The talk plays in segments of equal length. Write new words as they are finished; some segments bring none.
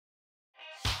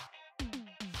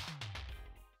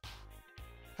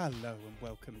Hello and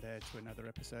welcome there to another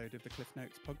episode of the Cliff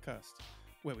Notes podcast,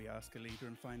 where we ask a leader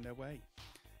and find their way.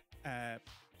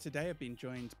 Today I've been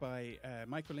joined by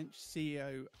Michael Lynch,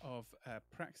 CEO of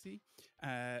Praxie,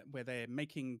 where they're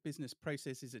making business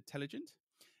processes intelligent.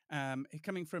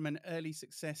 Coming from an early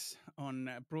success on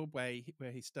Broadway,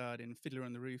 where he starred in Fiddler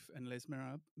on the Roof and Les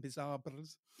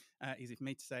Miserables, easy for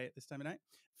me to say at this time of night.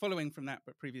 Following from that,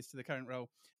 but previous to the current role,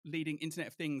 leading Internet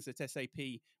of Things at SAP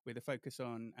with a focus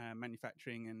on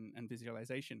manufacturing and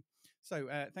visualization. So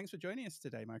thanks for joining us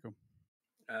today, Michael.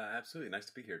 Absolutely. Nice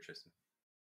to be here, Tristan.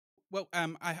 Well,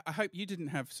 I hope you didn't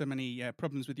have so many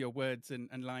problems with your words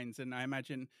and lines, and I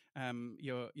imagine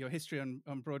your history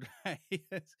on Broadway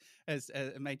has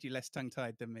made you less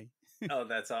tongue-tied than me. Oh,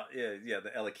 that's all. Yeah,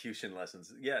 the elocution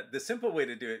lessons. Yeah, the simple way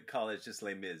to do it in college, just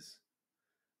Les Mis.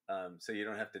 So you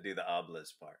don't have to do the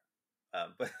oblas part.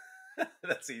 But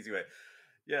that's the easy way.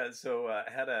 Yeah, so I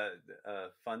had a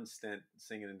fun stint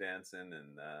singing and dancing,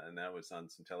 and I was on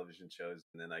some television shows,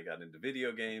 and then I got into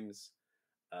video games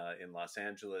in Los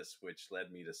Angeles, which led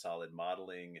me to solid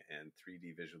modeling and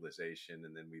 3D visualization.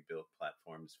 And then we built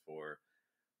platforms for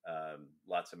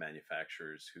lots of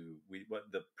manufacturers what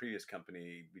the previous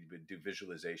company, we would do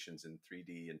visualizations in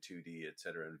 3D and 2D, et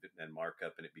cetera, and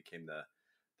markup. And it became the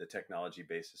technology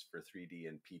basis for 3D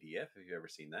and PDF. Have you ever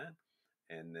seen that?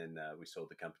 And then we sold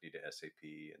the company to SAP,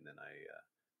 and then I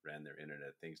ran their Internet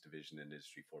of Things division in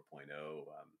Industry 4.0,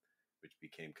 which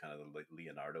became kind of the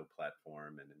Leonardo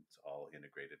platform, and it's all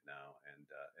integrated now,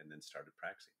 and then started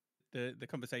Praxie. The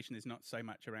conversation is not so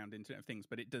much around Internet of Things,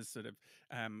 but it does sort of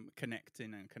connect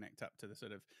in and connect up to the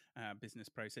sort of business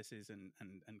processes and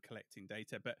collecting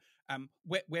data. But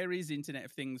where is Internet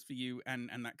of Things for you and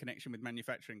that connection with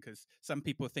manufacturing? Because some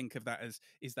people think of that as,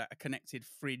 is that a connected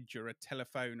fridge or a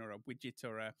telephone or a widget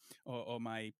or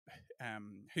my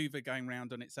Hoover going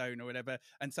round on its own or whatever.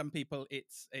 And some people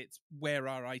it's where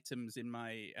are items in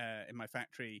my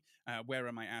factory, where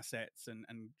are my assets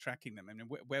and tracking them. I mean,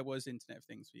 where was Internet of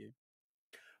Things for you?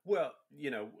 Well,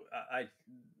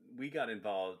 we got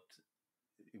involved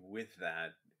with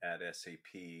that at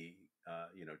SAP,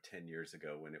 10 years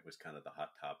ago when it was kind of the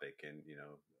hot topic, and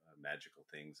magical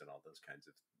things and all those kinds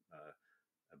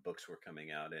of books were coming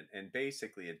out, and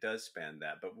basically it does span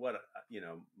that. But what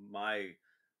my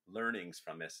learnings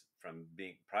from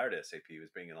being prior to SAP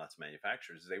was being in lots of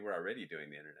manufacturers. They were already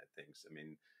doing the Internet of Things. I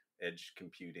mean, edge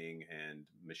computing and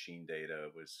machine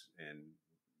data and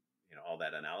all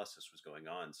that analysis was going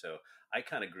on. So I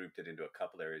kind of grouped it into a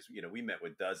couple areas. We met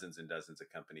with dozens and dozens of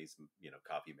companies,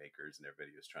 coffee makers, and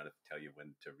everybody was trying to tell you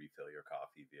when to refill your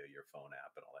coffee via your phone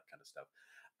app and all that kind of stuff.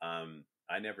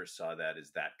 I never saw that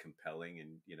as that compelling.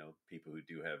 And, people who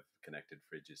do have connected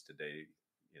fridges today,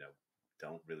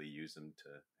 don't really use them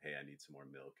to, hey, I need some more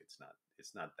milk. It's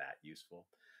not that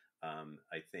useful.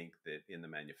 I think that in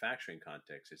the manufacturing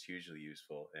context, it's hugely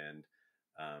useful, and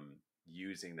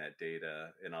using that data,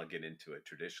 and I'll get into it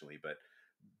traditionally, but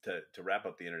to wrap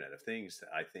up the Internet of Things,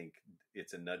 I think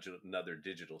it's another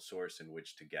digital source in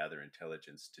which to gather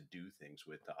intelligence to do things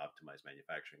with, to optimize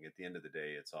manufacturing. At the end of the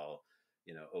day, it's all,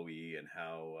 OE and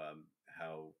how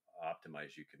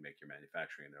optimized you can make your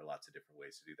manufacturing. And there are lots of different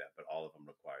ways to do that, but all of them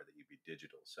require that you be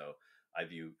digital. So I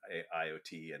view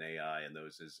IoT and AI and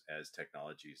those as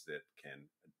technologies that can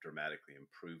dramatically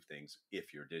improve things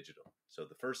if you're digital. So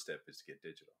the first step is to get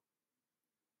digital.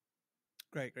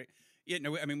 Great. Yeah,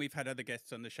 no, I mean, we've had other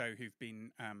guests on the show who've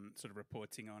been sort of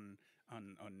reporting on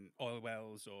oil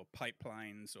wells or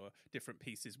pipelines or different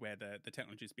pieces where the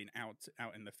technology has been out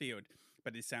in the field.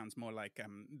 But it sounds more like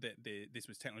this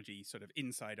was technology sort of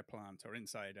inside a plant or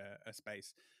inside a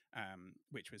space,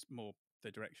 which was more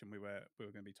the direction we were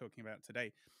going to be talking about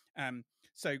today.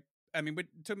 So, I mean, we're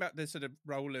talking about the sort of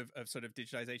role of sort of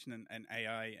digitization and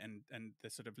AI and the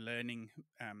sort of learning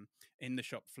in the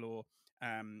shop floor.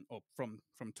 Or from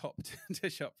top to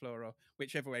shop floor, or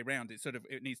whichever way around.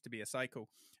 It needs to be a cycle.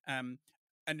 And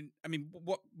I mean,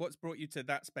 what's brought you to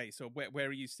that space, or where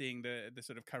are you seeing the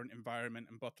sort of current environment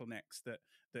and bottlenecks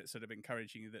that sort of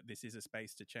encouraging you that this is a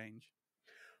space to change?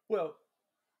 Well,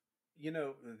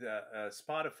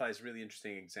 Spotify is a really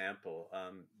interesting example.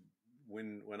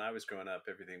 When I was growing up,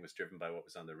 everything was driven by what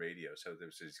was on the radio. So there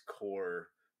was these core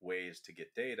ways to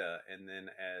get data, and then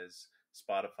as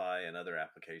Spotify and other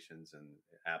applications and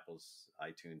Apple's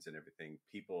iTunes and everything,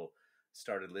 people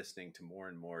started listening to more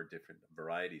and more different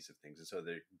varieties of things. And so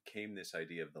there came this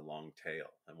idea of the long tail.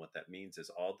 And what that means is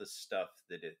all the stuff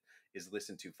that it is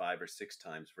listened to 5 or 6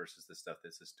 times versus the stuff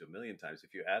that's listened to 1 million times.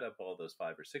 If you add up all those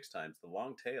 5 or 6 times, the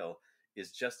long tail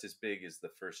is just as big as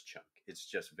the first chunk. It's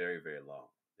just very, very long.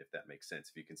 if that makes sense.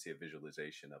 If you can see a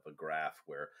visualization of a graph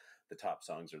where the top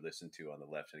songs are listened to on the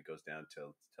left and it goes down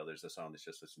till there's a song that's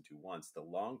just listened to once, the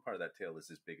long part of that tail is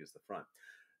as big as the front.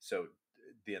 So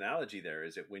the analogy there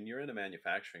is that when you're in a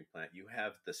manufacturing plant, you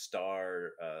have the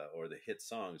star or the hit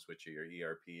songs, which are your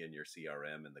ERP and your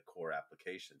CRM and the core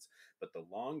applications. But the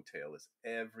long tail is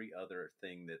every other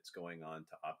thing that's going on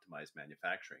to optimize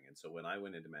manufacturing. And so when I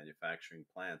went into manufacturing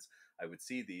plants, I would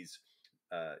see these,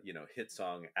 hit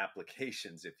song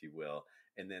applications, if you will.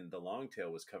 And then the long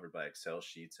tail was covered by Excel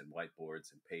sheets and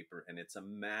whiteboards and paper. And it's a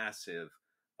massive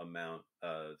amount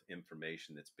of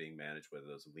information that's being managed, whether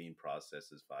those lean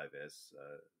processes, 5S,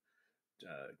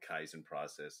 Kaizen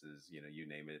processes, you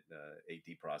name it,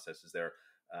 8D processes there,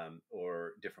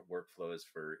 or different workflows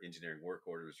for engineering work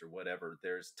orders or whatever.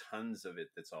 There's tons of it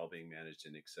that's all being managed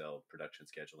in Excel, production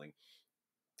scheduling.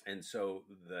 And so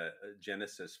the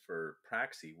genesis for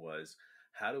Praxie was,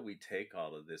 how do we take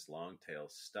all of this long tail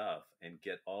stuff and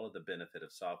get all of the benefit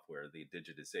of software, the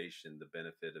digitization, the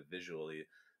benefit of visually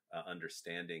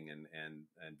understanding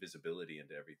and visibility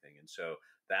into everything. And so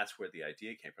that's where the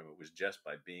idea came from. It was just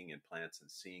by being in plants and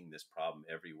seeing this problem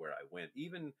everywhere I went.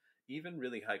 Even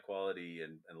really high quality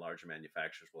and larger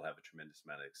manufacturers will have a tremendous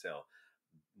amount of Excel.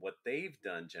 What they've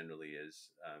done generally is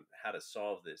how to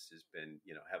solve this has been,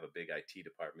 have a big IT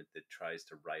department that tries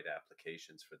to write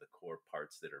applications for the core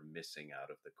parts that are missing out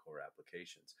of the core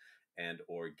applications, and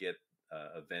or get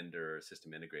a vendor or a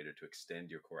system integrator to extend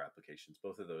your core applications.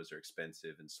 Both of those are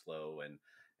expensive and slow and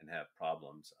have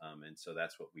problems. And so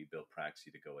that's what we built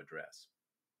Praxie to go address.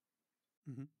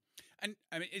 Mm-hmm. And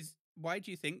I mean, why do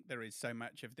you think there is so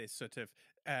much of this sort of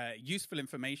useful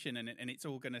information, and it's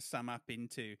all going to sum up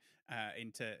into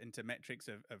metrics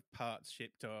of parts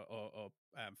shipped or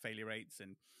failure rates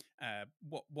and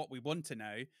what we want to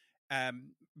know,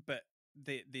 but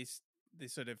this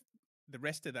sort of the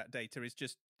rest of that data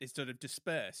is sort of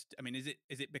dispersed. I mean, is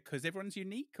it because everyone's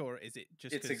unique, or is it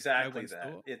just It's because exactly no one's that.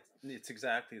 thought? It's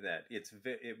exactly that.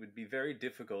 It would be very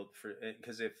difficult for,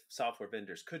 because if software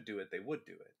vendors could do it, they would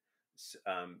do it.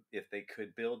 If they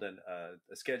could build a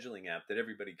scheduling app that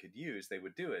everybody could use, they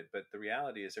would do it. But the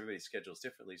reality is everybody schedules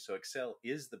differently. So Excel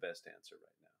is the best answer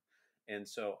right now. And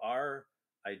so our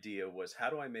idea was, how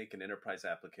do I make an enterprise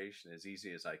application as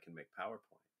easy as I can make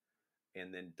PowerPoint,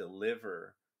 and then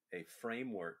deliver a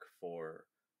framework for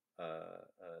a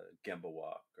Gemba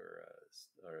walk or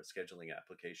a scheduling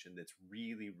application that's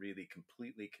really, really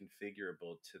completely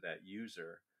configurable to that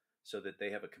user, so that they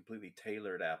have a completely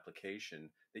tailored application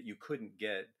that you couldn't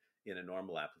get in a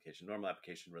normal application. Normal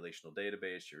application, relational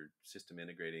database, your system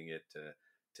integrating it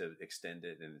to extend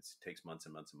it, and it takes months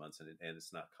and months and months, and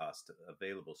it's not cost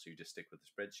available. So you just stick with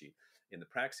the spreadsheet. In the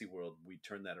Praxie world, we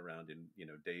turn that around in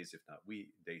days, if not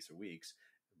days or weeks,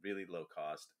 really low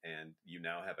cost, and you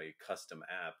now have a custom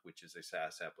app, which is a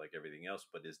SaaS app like everything else,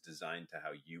 but is designed to how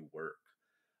you work.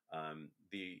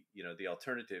 The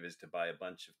alternative is to buy a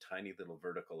bunch of tiny little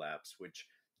vertical apps which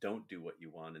don't do what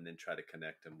you want, and then try to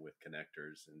connect them with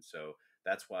connectors. And so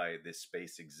that's why this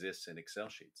space exists in Excel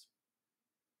sheets.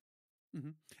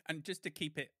 Mm-hmm. And just to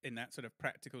keep it in that sort of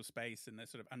practical space and the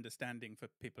sort of understanding for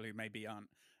people who maybe aren't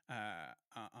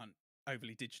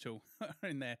overly digital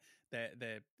in their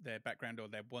background or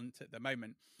their want at the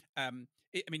moment. I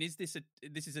mean, is this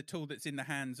a tool that's in the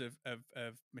hands of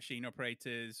machine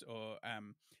operators or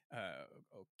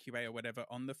QA or whatever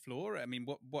on the floor? I mean,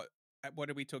 what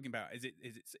are we talking about? Is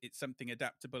it something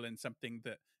adaptable and something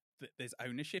that there's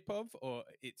ownership of, or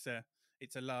it's a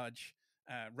large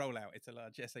rollout? It's a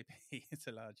large SAP. It's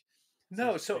a large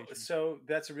No, so certification.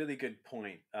 that's a really good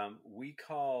point. We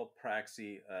call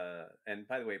Praxie, and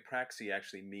by the way, Praxie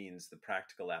actually means the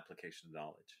practical application of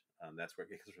knowledge. That's where it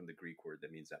comes from, the Greek word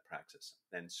that means that praxis.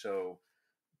 And so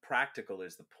practical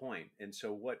is the point. And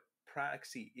so what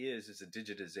Praxie is a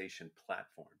digitization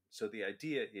platform. So the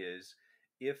idea is,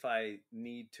 if I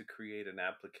need to create an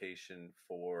application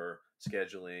for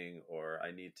scheduling, or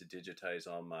I need to digitize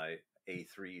all my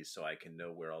A3s so I can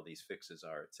know where all these fixes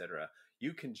are, et cetera,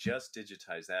 you can just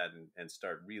digitize that and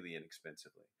start really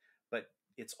inexpensively. But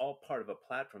it's all part of a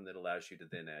platform that allows you to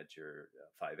then add your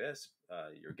 5S,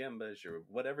 your Gembas, your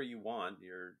whatever you want,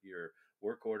 your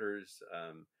work orders,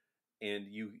 and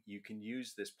you can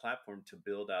use this platform to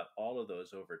build out all of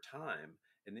those over time.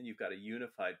 And then you've got a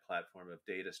unified platform of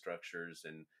data structures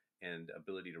and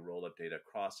ability to roll up data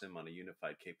across them on a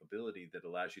unified capability that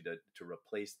allows you to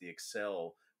replace the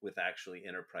Excel with actually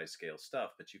enterprise scale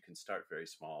stuff. But you can start very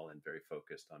small and very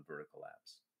focused on vertical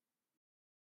apps.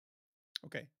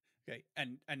 Okay.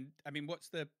 And I mean, what's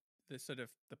the sort of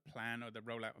the plan or the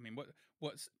rollout? I mean,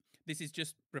 what's this is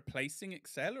just replacing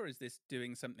Excel, or is this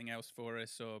doing something else for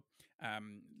us, or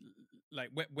um, like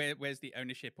where's the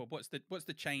ownership, or what's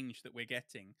the change that we're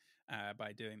getting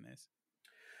by doing this?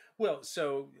 Well,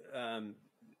 so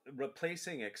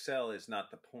replacing Excel is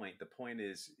not the point. The point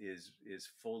is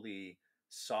fully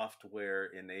software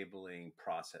enabling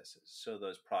processes. So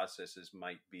those processes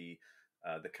might be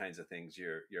the kinds of things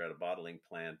you're at a bottling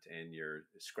plant and your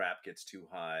scrap gets too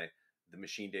high. The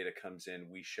machine data comes in.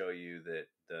 We show you that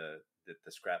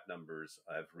the scrap numbers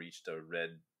have reached a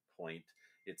red point.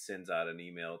 It sends out an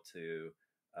email to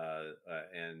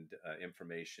and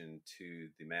information to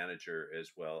the manager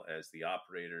as well as the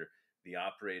operator. The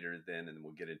operator then, and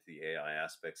we'll get into the AI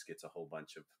aspects, gets a whole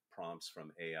bunch of prompts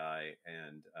from AI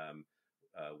and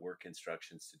work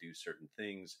instructions to do certain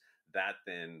things. That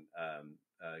then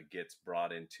gets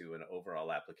brought into an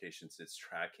overall application that's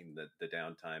tracking the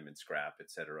downtime and scrap,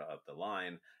 et cetera, of the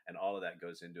line. And all of that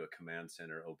goes into a command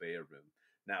center Obeya room.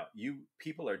 Now,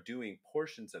 people are doing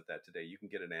portions of that today. You can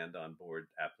get an and on board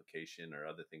application or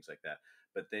other things like that.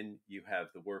 But then you have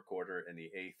the work order and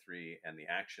the A3 and the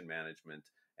action management,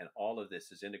 and all of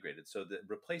this is integrated. So the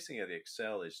replacing of the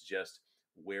Excel is just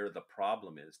where the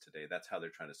problem is today. That's how they're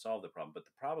trying to solve the problem. But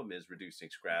the problem is reducing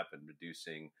scrap and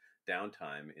reducing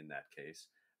downtime in that case.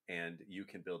 And you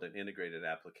can build an integrated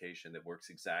application that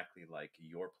works exactly like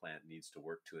your plant needs to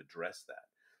work to address that.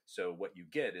 So what you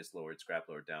get is lowered scrap,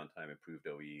 lowered downtime, improved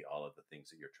OEE, all of the things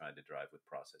that you're trying to drive with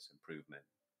process improvement.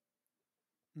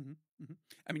 Mm-hmm, mm-hmm.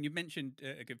 I mean, you've mentioned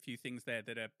a good few things there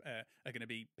that are going to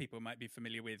be people might be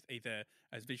familiar with either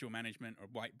as visual management or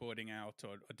whiteboarding out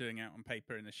or doing out on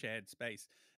paper in a shared space.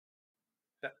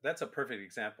 That's a perfect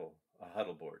example. A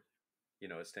huddle board,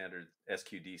 a standard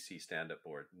SQDC stand-up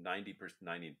board. 90%,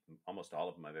 90, almost all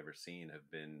of them I've ever seen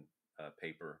have been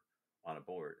paper on a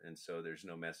board, and so there's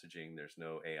no messaging, there's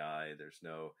no AI, there's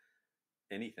no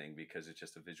anything, because it's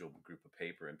just a visual group of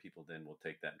paper, and people then will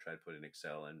take that and try to put in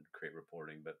Excel and create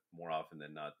reporting, but more often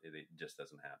than not, it just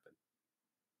doesn't happen.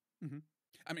 Mm-hmm.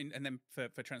 I mean, and then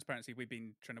for transparency, we've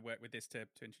been trying to work with this to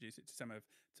introduce it to some of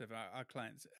our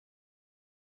clients.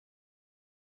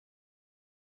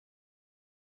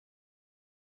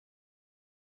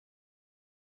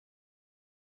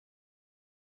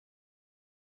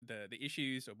 The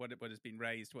issues or what has been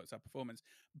raised, what's our performance,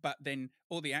 but then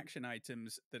all the action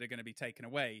items that are going to be taken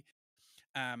away.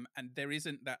 And there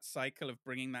isn't that cycle of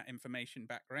bringing that information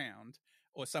back round,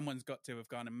 or someone's got to have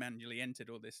gone and manually entered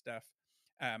all this stuff.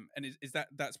 And is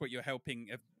that's what you're helping?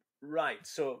 Right.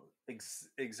 So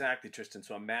exactly, Tristan.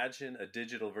 So imagine a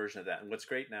digital version of that. And what's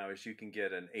great now is you can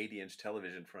get an 80-inch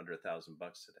television for under $1,000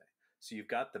 today. So you've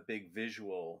got the big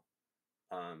visual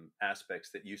aspects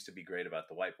that used to be great about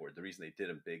the whiteboard. The reason they did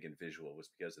them big and visual was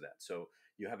because of that. So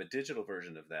you have a digital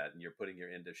version of that, and you're putting your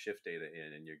end of shift data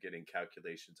in, and you're getting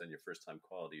calculations on your first time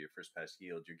quality, your first pass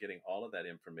yield. You're getting all of that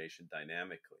information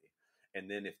dynamically.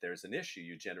 And then if there's an issue,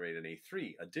 you generate an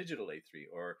A3, a digital A3,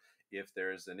 or if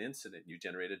there's an incident, you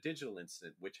generate a digital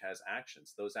incident, which has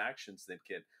actions. Those actions that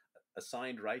get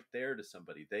assigned right there to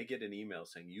somebody. They get an email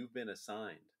saying you've been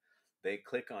assigned. They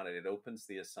click on it. It opens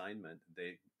the assignment.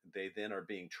 They then are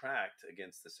being tracked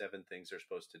against the 7 things they're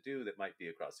supposed to do. That might be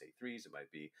across A3s. It might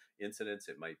be incidents.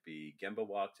 It might be Gemba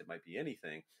walks. It might be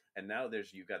anything. And now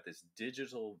you've got this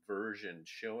digital version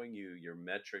showing you your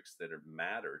metrics that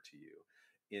matter to you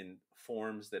in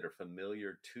forms that are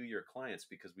familiar to your clients,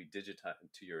 because we digitize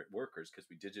to your workers, because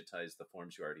we digitize the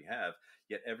forms you already have.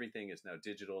 Yet everything is now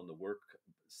digital, and the work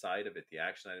side of it, the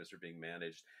action items are being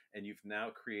managed, and you've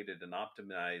now created an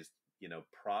optimized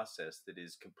process that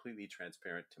is completely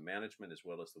transparent to management as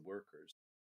well as the workers.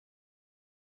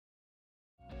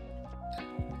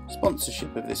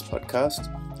 Sponsorship of this podcast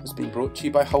has been brought to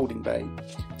you by Holding Bay,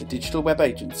 the digital web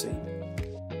agency.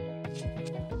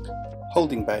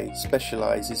 Holding Bay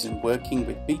specialises in working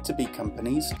with B2B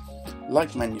companies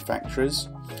like manufacturers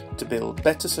to build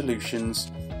better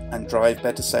solutions and drive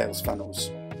better sales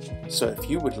funnels. So if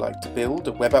you would like to build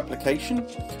a web application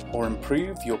or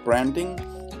improve your branding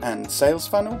and sales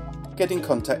funnel, get in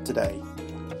contact today.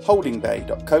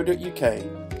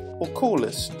 holdingbay.co.uk or call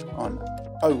us on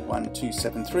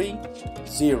 01273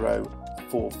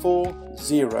 044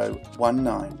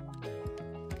 019.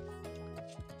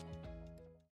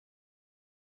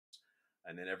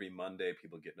 And then every Monday,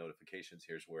 people get notifications.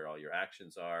 Here's where all your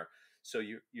actions are. So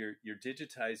you're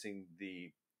digitizing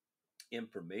the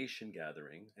information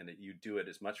gathering, and you do it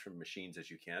as much from machines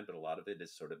as you can, but a lot of it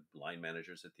is sort of line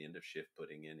managers at the end of shift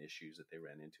putting in issues that they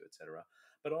ran into, et cetera.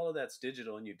 But all of that's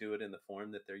digital, and you do it in the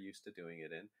form that they're used to doing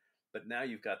it in. But now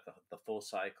you've got the full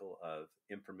cycle of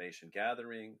information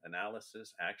gathering,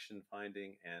 analysis, action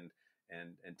finding, and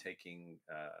and taking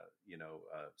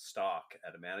stock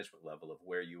at a management level of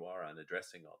where you are on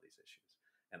addressing all these issues.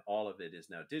 And all of it is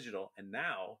now digital. And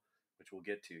now, which we'll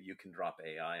get to, you can drop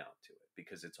AI onto it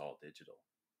because it's all digital.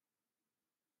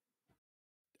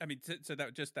 I mean, so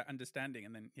that just that understanding,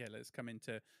 and then let's come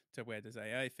into where does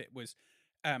AI fit. Was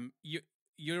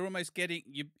you're almost getting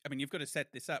you. I mean, you've got to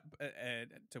set this up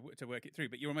to work it through,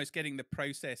 but you're almost getting the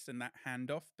process and that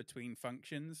handoff between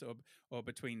functions or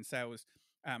between cells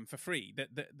for free.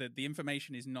 That the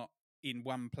information is not in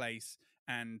one place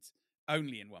and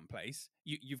only in one place.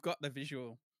 You've got the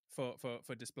visual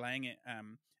for displaying it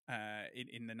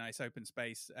in the nice open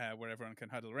space where everyone can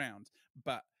huddle around,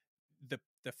 but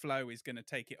the flow is going to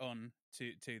take it on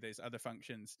to those other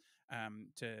functions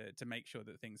to make sure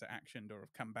that things are actioned or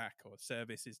have come back or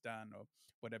service is done or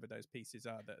whatever those pieces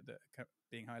are that are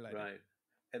being highlighted. Right.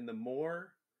 And the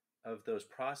more of those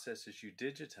processes you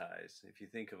digitize, if you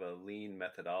think of a lean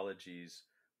methodologies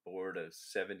board of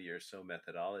 70 or so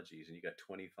methodologies, and you got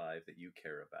 25 that you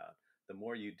care about, the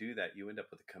more you do that, you end up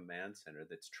with a command center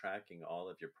that's tracking all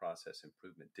of your process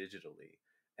improvement digitally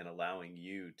and allowing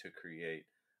you to create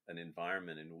an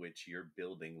environment in which you're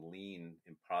building lean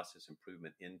and process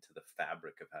improvement into the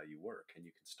fabric of how you work. And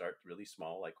you can start really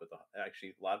small, like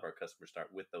actually a lot of our customers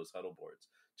start with those huddle boards,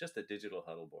 just a digital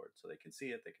huddle board, so they can see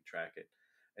it, they can track it.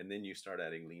 And then you start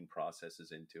adding lean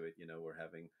processes into it. We're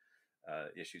having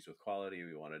issues with quality.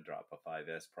 We want to drop a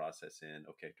 5S process in.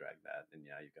 Okay, drag that, and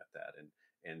you got that.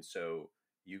 And so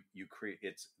you create.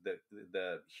 It's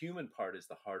the human part is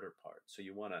the harder part. So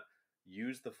you want to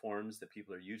use the forms that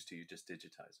people are used to. You just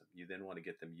digitize them. You then want to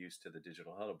get them used to the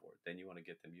digital huddle board. Then you want to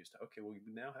get them used to, okay, well, we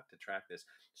now have to track this.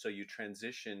 So you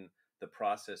transition the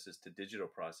processes to digital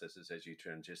processes as you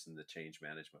transition the change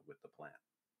management with the plant.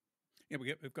 Yeah,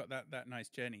 we've got that nice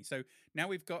journey. So now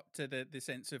we've got to the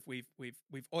sense of we've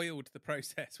oiled the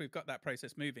process. We've got that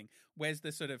process moving. Where's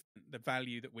the sort of the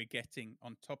value that we're getting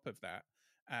on top of that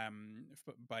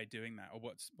by doing that, or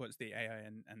what's the AI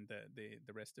and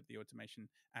the rest of the automation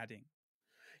adding?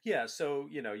 Yeah, so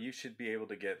you should be able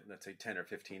to get, let's say, 10 or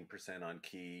 15% on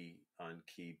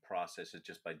key processes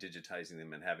just by digitizing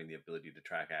them and having the ability to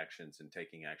track actions and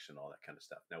taking action, all that kind of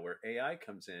stuff. Now, where AI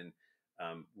comes in,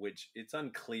 which it's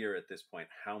unclear at this point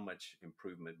how much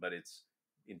improvement, but it's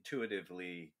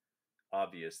intuitively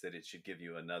obvious that it should give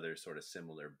you another sort of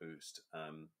similar boost.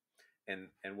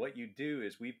 And what you do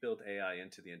is we build AI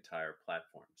into the entire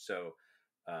platform. So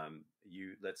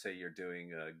let's say you're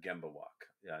doing a Gemba walk.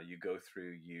 You go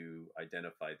through, you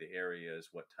identify the areas,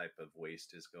 what type of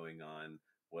waste is going on,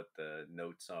 what the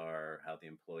notes are, how the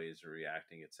employees are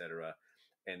reacting, etc.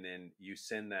 And then you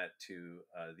send that to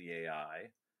the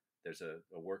AI. There's a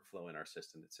workflow in our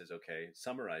system that says, okay,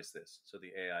 summarize this. So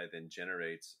the AI then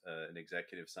generates an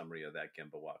executive summary of that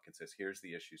Gemba walk and says, here's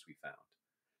the issues we found.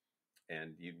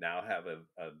 And you now have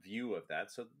a view of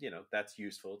that. So, that's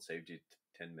useful. It saved you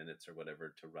 10 minutes or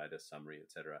whatever to write a summary,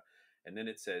 etc. And then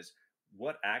it says,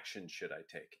 what action should I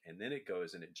take? And then it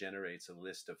goes and it generates a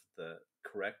list of the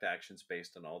correct actions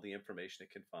based on all the information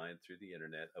it can find through the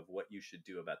internet of what you should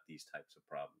do about these types of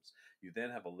problems. You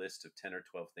then have a list of 10 or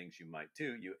 12 things you might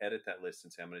do. You edit that list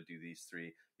and say, I'm going to do these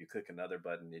 3. You click another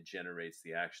button, it generates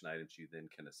the action items. You then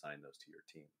can assign those to your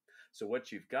team. So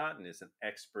what you've gotten is an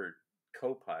expert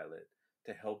co-pilot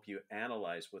to help you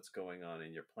analyze what's going on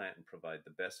in your plant and provide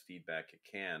the best feedback it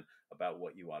can about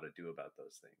what you ought to do about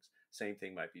those things. Same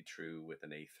thing might be true with an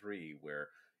A3, where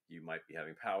you might be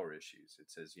having power issues.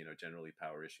 It says, generally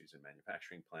power issues in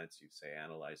manufacturing plants. You say,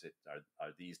 analyze it.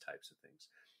 Are these types of things?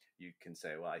 You can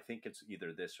say, well, I think it's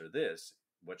either this or this.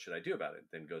 What should I do about it?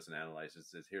 Then goes and analyzes,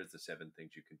 says, here's the 7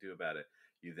 things you can do about it.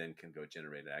 You then can go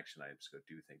generate action items, go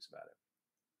do things about it.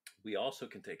 We also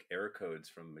can take error codes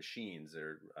from machines that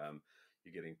are,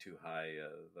 you're getting too high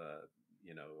of,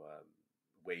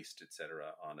 waste, et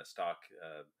cetera, on a stock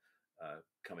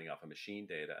coming off of machine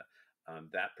data.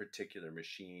 That particular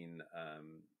machine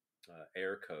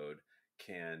error code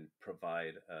can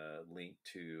provide a link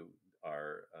to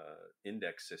our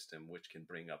index system, which can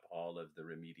bring up all of the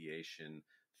remediation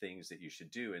things that you should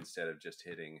do instead of just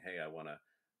hitting, hey,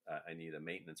 I need a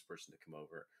maintenance person to come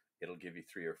over. It'll give you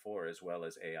 3 or 4, as well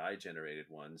as AI generated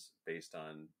ones based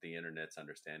on the internet's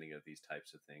understanding of these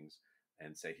types of things,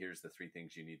 and say, here's the 3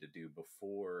 things you need to do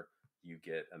before you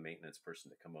get a maintenance person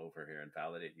to come over here and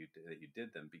validate that you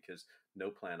did them, because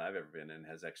no plant I've ever been in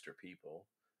has extra people.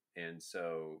 And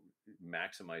so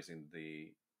maximizing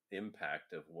the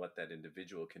impact of what that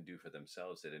individual can do for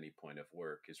themselves at any point of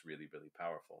work is really, really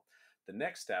powerful. The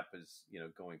next step is,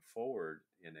 going forward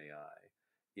in AI,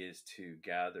 is to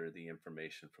gather the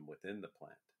information from within the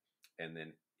plant. and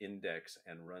then index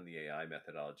and run the AI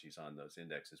methodologies on those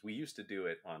indexes. We used to do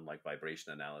it on like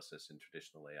vibration analysis in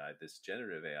traditional AI. This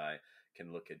generative AI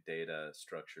can look at data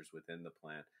structures within the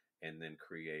plant and then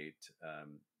create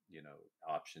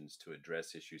options to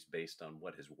address issues based on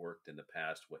what has worked in the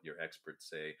past, what your experts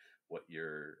say, what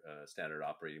your standard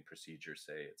operating procedures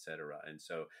say, et cetera. And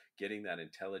so getting that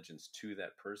intelligence to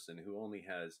that person who only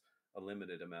has a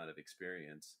limited amount of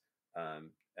experience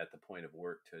at the point of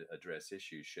work to address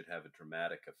issues should have a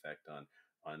dramatic effect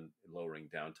on lowering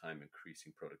downtime,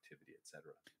 increasing productivity, et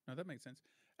cetera. No, that makes sense.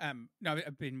 No,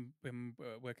 I've been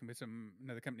working with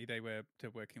another company. They were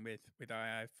working with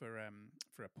AI for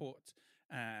a port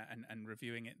and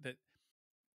reviewing it. That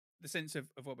the sense of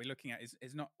what we're looking at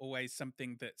is not always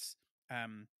something that's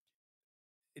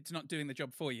it's not doing the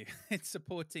job for you. It's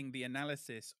supporting the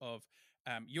analysis of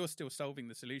you're still solving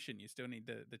the solution. You still need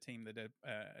the team that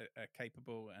are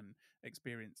capable and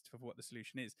experienced for what the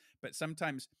solution is. But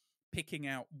sometimes picking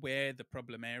out where the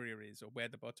problem area is or where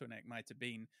the bottleneck might have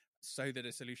been so that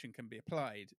a solution can be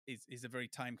applied is a very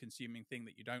time consuming thing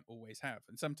that you don't always have.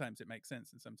 And sometimes it makes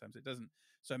sense and sometimes it doesn't.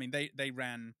 So, I mean, they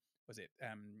ran, was it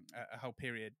a whole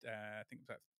period, I think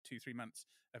about 2-3 months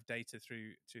of data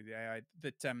through the AI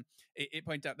that it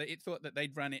pointed out that it thought that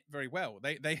they'd run it very well.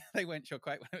 They weren't sure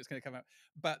quite when it was going to come out,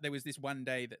 but there was this one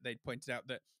day that they'd pointed out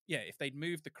that if they'd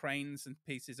moved the cranes and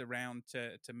pieces around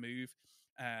to move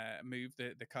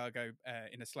the cargo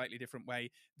in a slightly different way,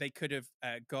 they could have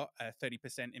got a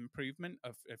 30% improvement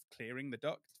of clearing the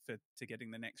dock to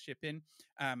getting the next ship in.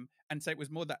 And so it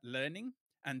was more that learning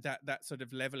and that sort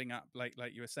of leveling up, like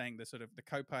you were saying, the sort of the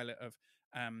co-pilot of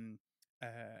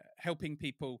helping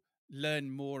people learn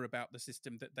more about the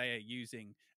system that they are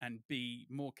using and be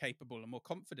more capable and more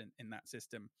confident in that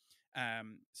system.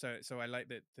 So I like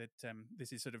that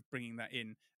this is sort of bringing that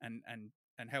in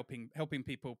and helping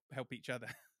people help each other.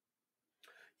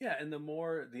 Yeah, and the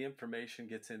more the information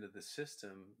gets into the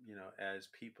system, as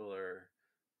people are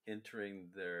entering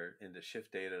into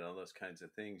shift data and all those kinds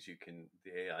of things,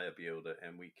 the AI will be able to,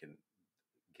 and we can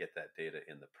get that data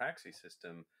in the Praxie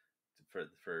system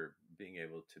for being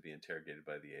able to be interrogated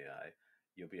by the AI.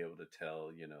 You'll be able to tell,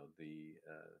 your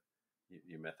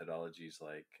methodologies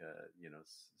like,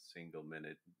 single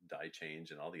minute die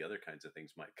change and all the other kinds of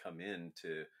things might come in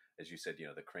to, as you said,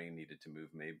 the crane needed to move.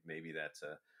 Maybe that's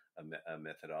a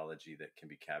methodology that can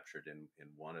be captured in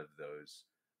one of those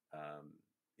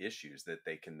issues that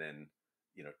they can then,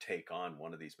 take on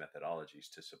one of these methodologies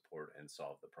to support and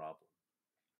solve the problem.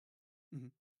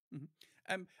 Mm-hmm. Mm-hmm.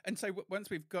 And so once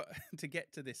we've got to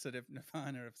get to this sort of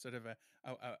nirvana of sort of a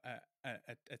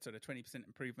sort of 20%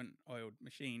 improvement oiled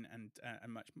machine and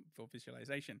much for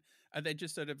visualization, are there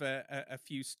just sort of a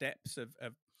few steps of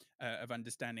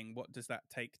understanding what does that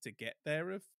take to get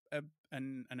there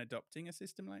and adopting a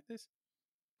system like this?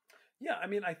 Yeah, I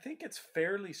mean, I think it's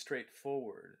fairly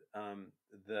straightforward.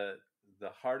 The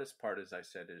hardest part, as I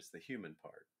said, is the human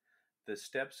part. The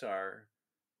steps are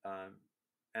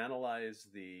analyze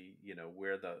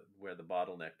where the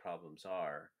bottleneck problems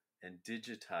are and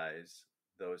digitize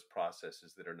those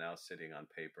processes that are now sitting on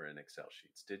paper and Excel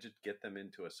sheets. Get them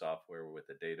into a software with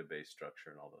a database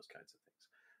structure and all those kinds of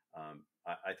things.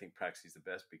 I think Praxie is the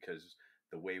best because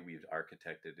the way we've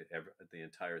architected the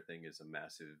entire thing is a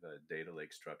massive data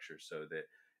lake structure, so that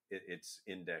it's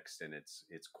indexed and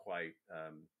it's quite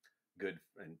good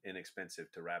and inexpensive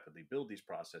to rapidly build these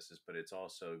processes, but it's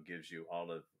also gives you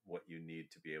all of what you need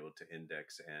to be able to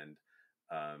index and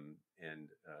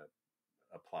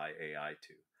apply AI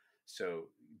to. So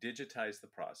digitize the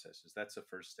processes. That's the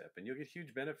first step, and you'll get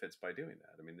huge benefits by doing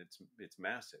that. I mean, it's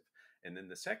massive. And then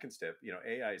the second step,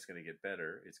 AI is going to get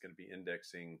better. It's going to be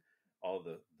indexing all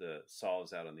the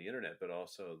solves out on the internet, but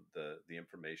also the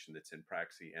information that's in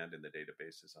Praxie and in the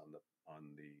databases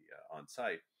on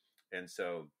site. And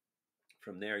so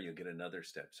from there, you'll get another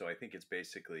step. So I think it's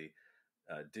basically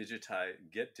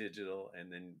get digital,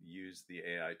 and then use the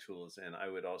AI tools. And I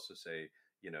would also say,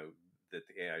 that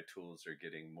the AI tools are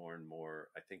getting more and more.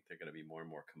 I think they're going to be more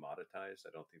and more commoditized.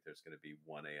 I don't think there's going to be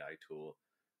one AI tool.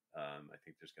 I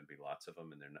think there's going to be lots of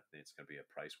them, and it's going to be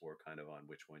a price war kind of on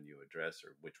which one you address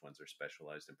or which ones are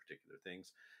specialized in particular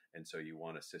things. And so you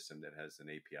want a system that has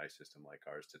an API system like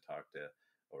ours to talk to,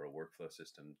 or a workflow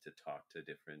system to talk to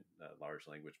different large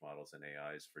language models and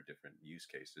AIs for different use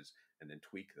cases, and then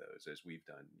tweak those as we've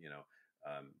done.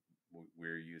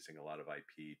 We're using a lot of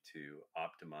IP to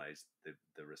optimize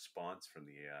the response from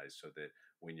the AIs, so that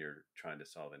when you're trying to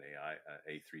solve an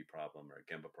A3 problem or a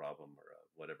Gemba problem or a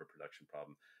whatever production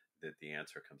problem, that the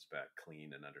answer comes back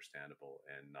clean and understandable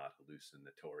and not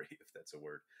hallucinatory, if that's a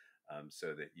word.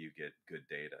 so that you get good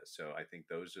data. So I think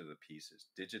those are the pieces: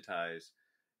 digitize,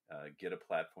 get a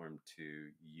platform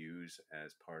to use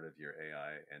as part of your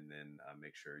AI, and then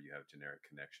make sure you have generic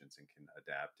connections and can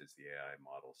adapt as the AI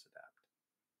models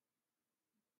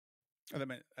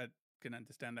adapt. I can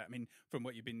understand that. I mean, from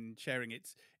what you've been sharing,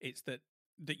 it's that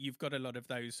you've got a lot of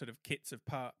those sort of kits of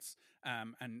parts,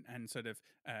 and sort of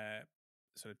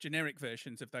generic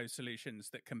versions of those solutions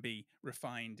that can be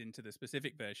refined into the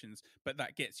specific versions, but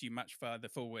that gets you much farther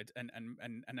forward and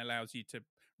allows you to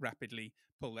rapidly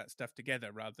pull that stuff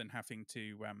together rather than having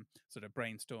to sort of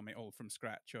brainstorm it all from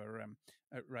scratch or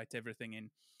write everything in.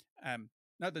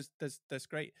 No, that's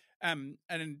great. And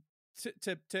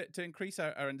to increase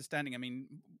our understanding, I mean,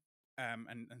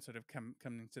 and sort of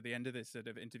coming to the end of this sort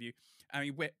of interview, I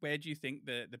mean, where do you think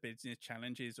the business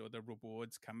challenges or the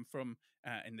rewards come from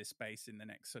in this space in the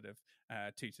next sort of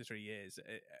 2 to 3 years?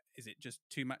 Is it just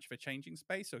too much of a changing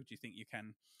space, or do you think you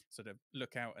can sort of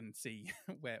look out and see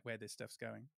where this stuff's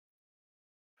going?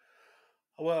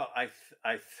 Well,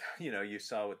 you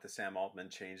saw with the Sam Altman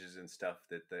changes and stuff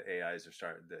that the AIs are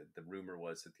starting. The rumor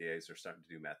was that the AIs are starting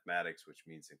to do mathematics, which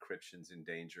means encryption's in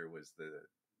danger. Was the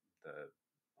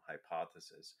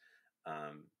hypothesis.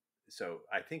 Um, so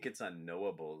I think it's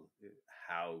unknowable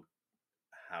how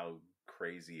how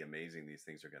crazy amazing these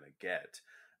things are going to get.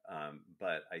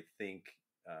 But I think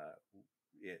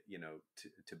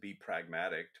to be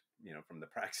pragmatic, from the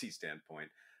Praxie standpoint,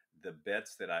 the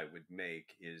bets that I would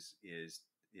make is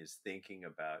thinking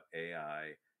about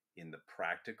AI in the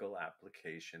practical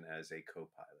application as a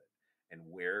co-pilot, and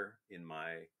where in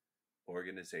my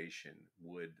organization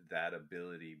would that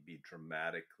ability be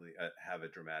dramatically have a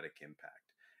dramatic impact.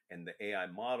 And the AI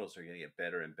models are going to get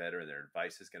better and better, and their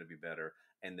advice is going to be better,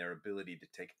 and their ability to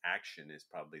take action is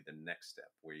probably the next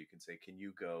step, where you can say, can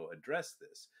you go address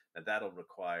this? Now that'll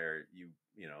require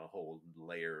a whole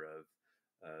layer of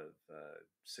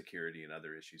security and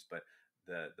other issues, but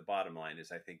the bottom line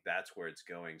is I think that's where it's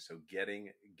going. So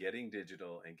getting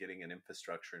digital and getting an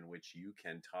infrastructure in which you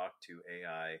can talk to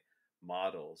AI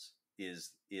models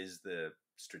is the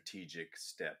strategic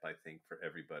step, I think, for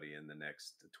everybody in the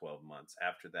next 12 months.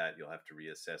 After that, you'll have to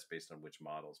reassess based on which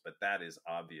models, but that is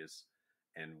obvious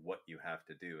and what you have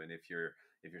to do. And if you're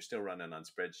still running on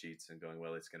spreadsheets and going,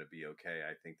 well, it's going to be okay,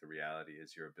 I think the reality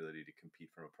is your ability to compete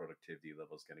from a productivity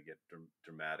level is going to get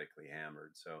dramatically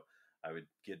hammered. So I would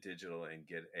get digital and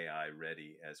get AI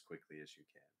ready as quickly as you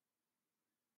can.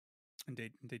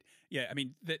 Indeed, indeed. Yeah, I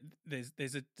mean,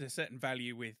 there's a certain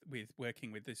value with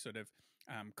working with this sort of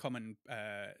common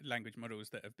language models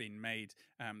that have been made,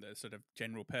 that are sort of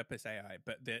general purpose AI.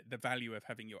 But the value of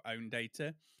having your own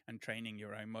data and training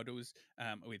your own models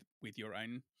with your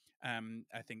own,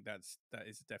 I think that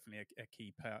is definitely a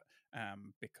key part,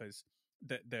 because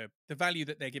the value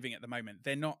that they're giving at the moment,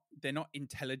 they're not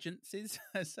intelligences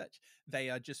as such. They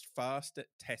are just fast at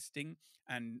testing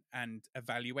and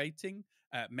evaluating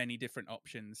many different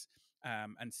options,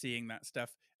 and seeing that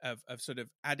stuff of sort of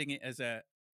adding it as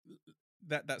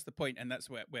that's the point, and that's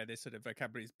where this sort of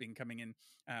vocabulary has been coming in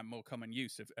more common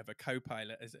use of a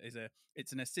co-pilot as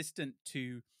it's an assistant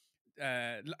to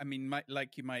I mean,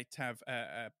 like you might have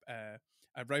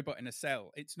a robot in a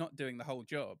cell. It's not doing the whole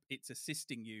job. It's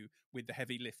assisting you with the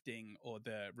heavy lifting or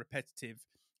the repetitive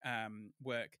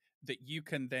work that you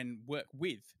can then work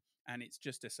with, and it's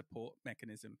just a support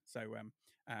mechanism. So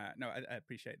no, I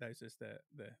appreciate those as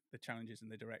the challenges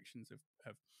and the directions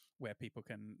of where people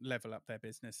can level up their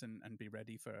business and be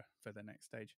ready for the next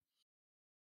stage.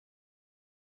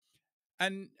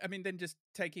 And I mean, then just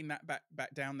taking that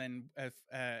back down, then,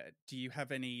 do you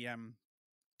have any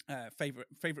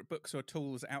favorite books or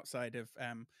tools outside of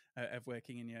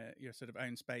working in your sort of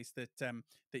own space that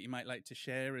you might like to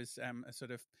share as a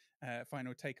sort of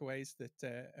final takeaways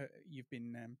that you've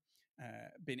been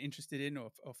interested in or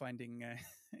finding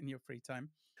in your free time?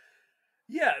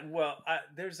 Yeah, well,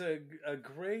 there's a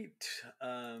great,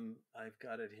 I've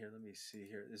got it here. Let me see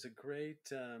here. There's a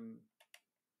great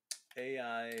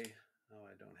AI. Oh,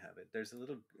 I don't have it. There's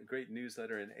a great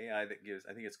newsletter in AI that gives,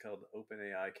 I think it's called Open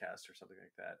AI Cast or something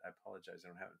like that. I apologize, I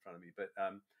don't have it in front of me, but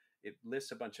it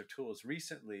lists a bunch of tools.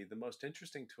 Recently, the most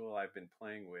interesting tool I've been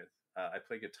playing with, I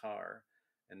play guitar,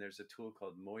 and there's a tool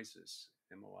called Moises,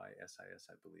 Moisis,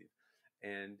 I believe.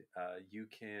 And you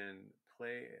can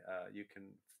you can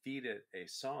feed it a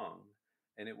song,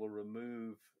 and it will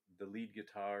remove the lead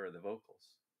guitar or the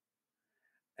vocals.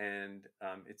 And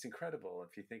it's incredible.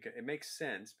 If you think it makes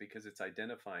sense because it's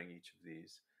identifying each of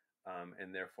these,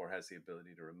 and therefore has the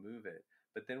ability to remove it.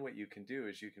 But then what you can do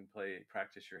is you can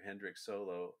practice your Hendrix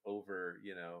solo over,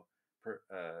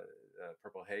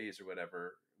 Purple Haze or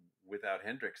whatever, without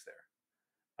Hendrix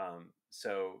there.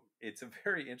 So it's a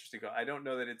very interesting. I don't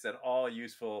know that it's at all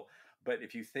useful, but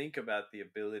if you think about the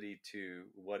ability to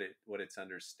what it's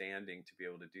understanding to be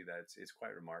able to do that, it's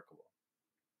quite remarkable.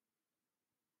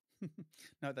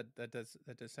 No, that does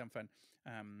sound fun.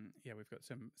 Yeah, we've got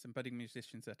some budding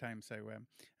musicians at home, so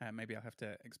maybe I'll have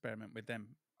to experiment with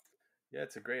them. Yeah,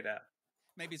 it's a great app.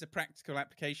 Maybe as a practical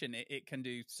application, it can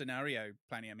do scenario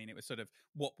planning. I mean, it was sort of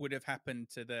what would have happened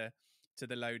to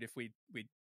the load if we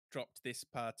dropped this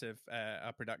part of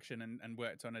our production and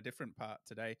worked on a different part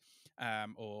today,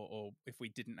 or if we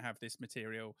didn't have this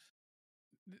material.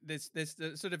 There's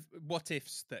the sort of what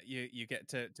ifs that you get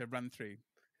to run through.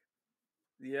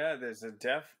 Yeah, there's a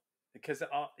because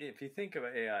if you think of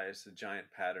AI as a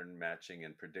giant pattern matching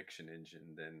and prediction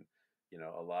engine, then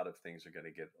a lot of things are going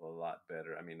to get a lot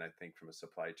better. I mean, I think from a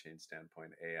supply chain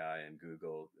standpoint, AI and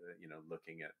Google,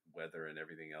 looking at weather and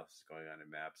everything else going on in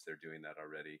maps, they're doing that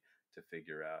already to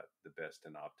figure out the best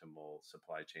and optimal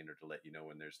supply chain, or to let you know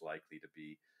when there's likely to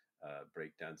be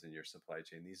breakdowns in your supply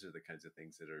chain. These are the kinds of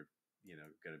things that are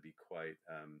going to be quite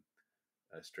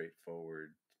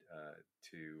straightforward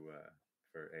to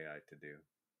for AI to do.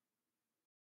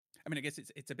 I mean, I guess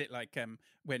it's a bit like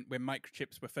when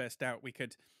microchips were first out, we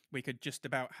could just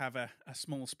about have a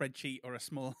small spreadsheet or a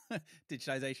small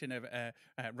digitization of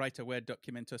write a Word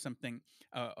document or something,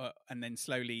 and then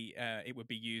slowly it would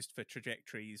be used for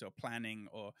trajectories or planning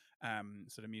or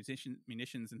sort of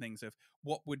munitions and things of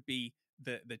what would be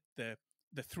the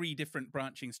 3 different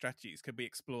branching strategies. Could we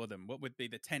explore them? What would be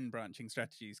the 10 branching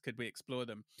strategies? Could we explore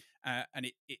them?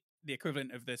 And it the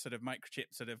equivalent of the sort of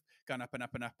microchip sort of gone up and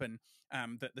up and up, and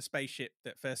that the spaceship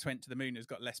that first went to the moon has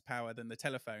got less power than the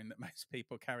telephone that most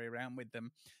people carry around with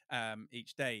them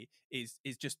each day, is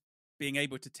just being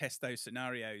able to test those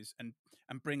scenarios and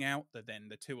bring out the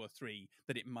 2 or 3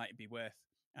 that it might be worth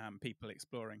people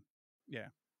exploring. Yeah.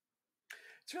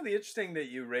 It's really interesting that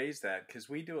you raise that, because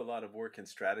we do a lot of work in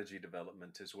strategy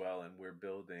development as well, and we're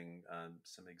building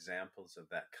some examples of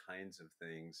that kinds of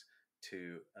things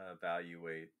to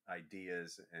evaluate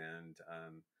ideas and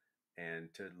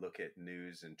to look at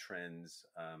news and trends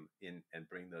and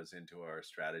bring those into our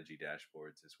strategy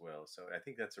dashboards as well. So I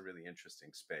think that's a really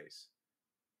interesting space.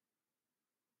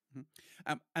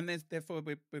 And therefore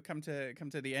we've come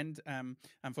to the end,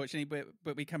 unfortunately,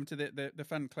 but we come to the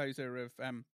fun closer of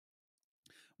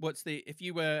what's the, if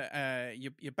you were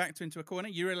you're backed into a corner,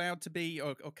 you're allowed to be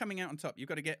or coming out on top. You've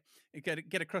got to get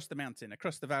across the mountain,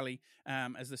 across the valley,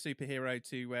 as the superhero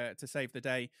to save the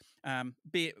day.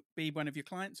 Be one of your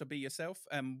clients or be yourself.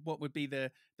 What would be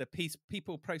the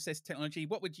people, process, technology?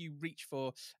 What would you reach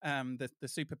for? The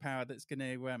superpower that's going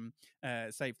to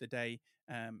save the day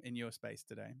in your space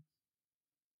today.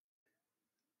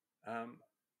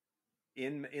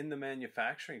 In the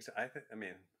manufacturing, I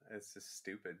mean, it's just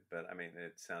stupid, but I mean,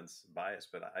 it sounds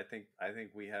biased, but I think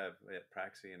we have at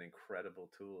Praxie an incredible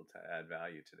tool to add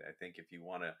value today. I think if you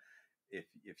want to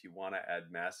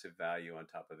add massive value on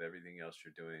top of everything else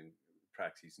you're doing,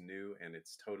 Praxie's new and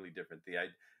it's totally different.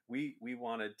 We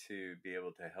wanted to be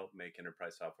able to help make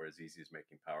enterprise software as easy as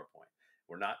making PowerPoint.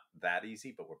 We're not that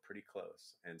easy, but we're pretty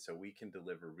close. And so we can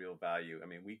deliver real value. I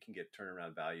mean, we can get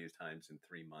turnaround value times in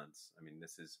 3 months. I mean,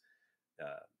 this is,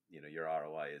 your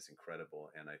ROI is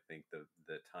incredible. And I think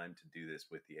the time to do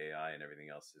this with the AI and everything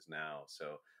else is now.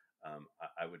 So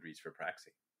I would reach for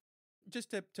Praxie.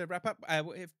 Just to wrap up,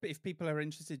 if people are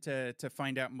interested to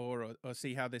find out more or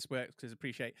see how this works, because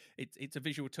appreciate it's a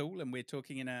visual tool and we're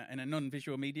talking in a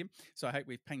non-visual medium, so I hope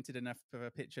we've painted enough of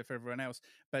a picture for everyone else.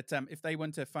 But if they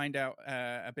want to find out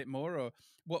a bit more, or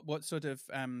what sort of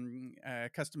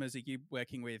customers are you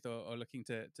working with or looking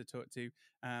to talk to,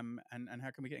 and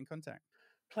how can we get in contact?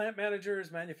 Plant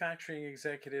managers, manufacturing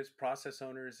executives, process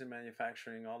owners in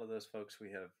manufacturing, all of those folks,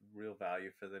 we have real value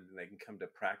for them. They can come to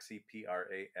Praxie,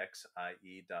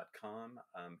 Praxie.com,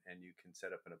 and you can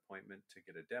set up an appointment to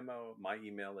get a demo. My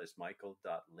email is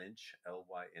michael.lynch, Lynch,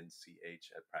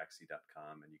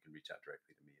 @Praxie.com, and you can reach out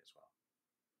directly to me as well.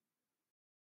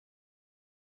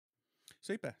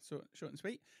 Super, short and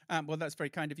sweet. Well, that's very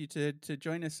kind of you to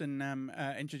join us and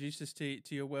introduce us to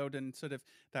your world and sort of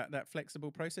that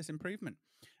flexible process improvement.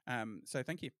 So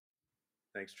thank you.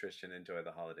 Thanks, Tristan. Enjoy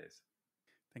the holidays.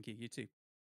 Thank you. You too.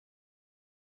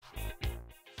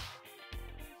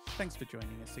 Thanks for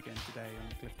joining us again today on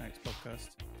the Cliff Notes podcast,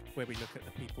 where we look at the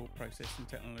people, process and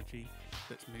technology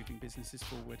that's moving businesses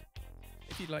forward.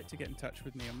 If you'd like to get in touch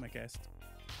with me or my guest,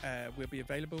 we'll be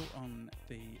available on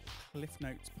the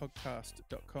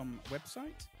cliffnotespodcast.com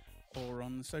website or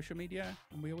on social media,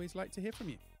 and we always like to hear from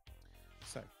you.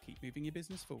 So keep moving your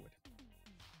business forward.